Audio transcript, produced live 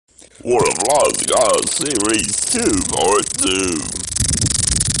What of Lozgoz Series 2 Part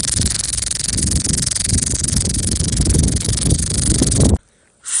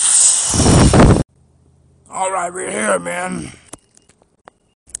 2. Alright, we're here, man.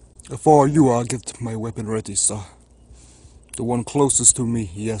 For you, I'll get my weapon ready, sir. The one closest to me,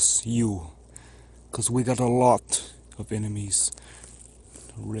 yes, you. 'Cause we got a lot of enemies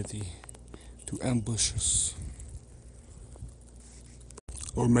ready to ambush us.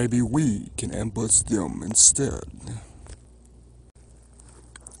 Or maybe we can ambush them instead.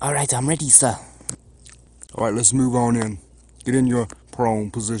 Alright, I'm ready, sir. Alright, let's move on in. Get in your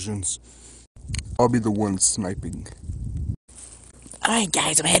prone positions. I'll be the one sniping. Alright,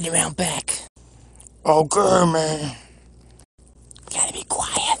 guys, I'm heading around back. Okay, man. Gotta be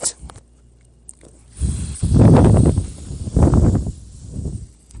quiet.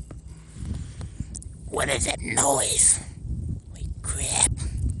 What is that noise? Holy crap.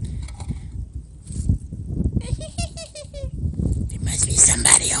 There must be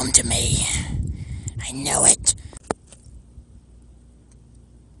somebody home to me. I know it.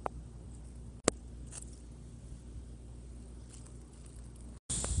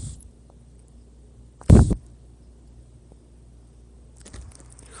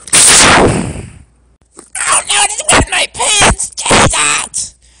 Oh no, it's wet my pants! Take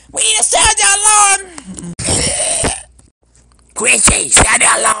that! We need to sound the alarm! Quincy, sound the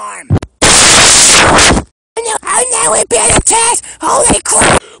alarm! Oh no, we're being attacked! Holy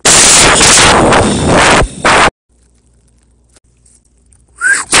crap!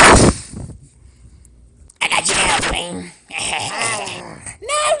 I got you now, Queen.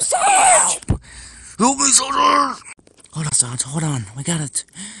 No, sir! Help me, soldier! Hold on, Sarge, hold on. We got it.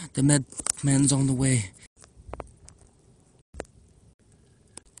 The med man's on the way.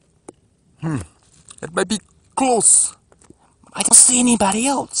 It might be close. I don't see anybody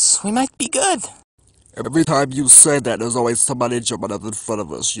else. We might be good. Every time you say that, there's always somebody jumping up in front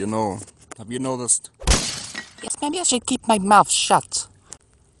of us, you know. Have you noticed? Yes, maybe I should keep my mouth shut.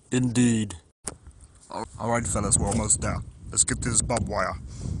 Indeed. Alright, fellas, we're almost there. Let's get this barbed wire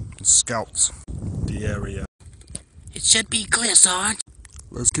and scout the area. It should be clear, Sarge.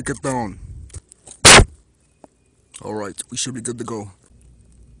 Let's kick it down. Alright, we should be good to go.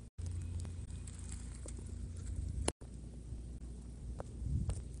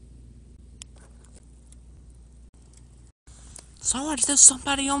 Sarge, there's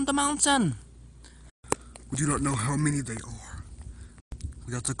somebody on the mountain. We do not know how many they are.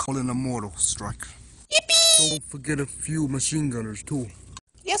 We got to call in a mortal strike. Yippee! Don't forget a few machine gunners too.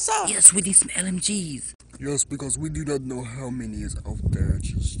 Yes, sir. Yes, we need some LMGs. Yes, because we do not know how many is out there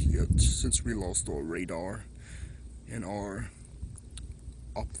just yet, since we lost our radar and our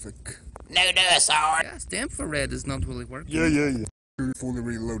optic. No, Sarge. Yes, the infrared is not really working. Yeah. We're fully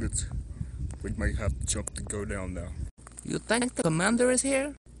reloaded. We might have to jump to go down now. You think the commander is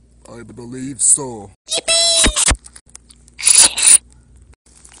here? I believe so.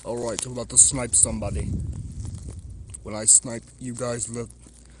 Alright, I'm about to snipe somebody. When I snipe, you guys let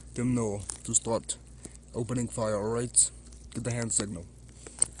them know to start opening fire, alright? Get the hand signal.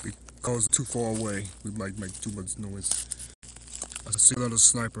 Because too far away, we might make too much noise. I see another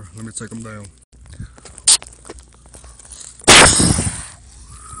sniper. Let me take him down.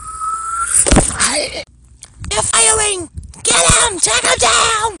 They're firing! Get him! Take him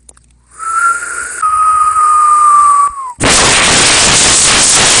down!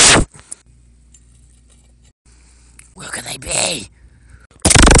 Where could they be?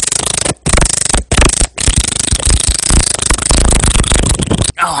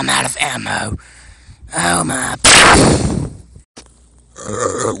 Oh, I'm out of ammo. Oh my...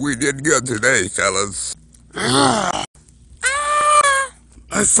 We did good today, fellas. I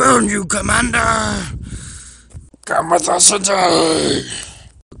found you, Commander! Come with us and die.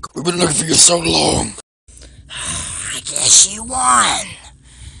 We've been looking for you so long. I guess you won.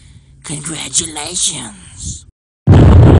 Congratulations.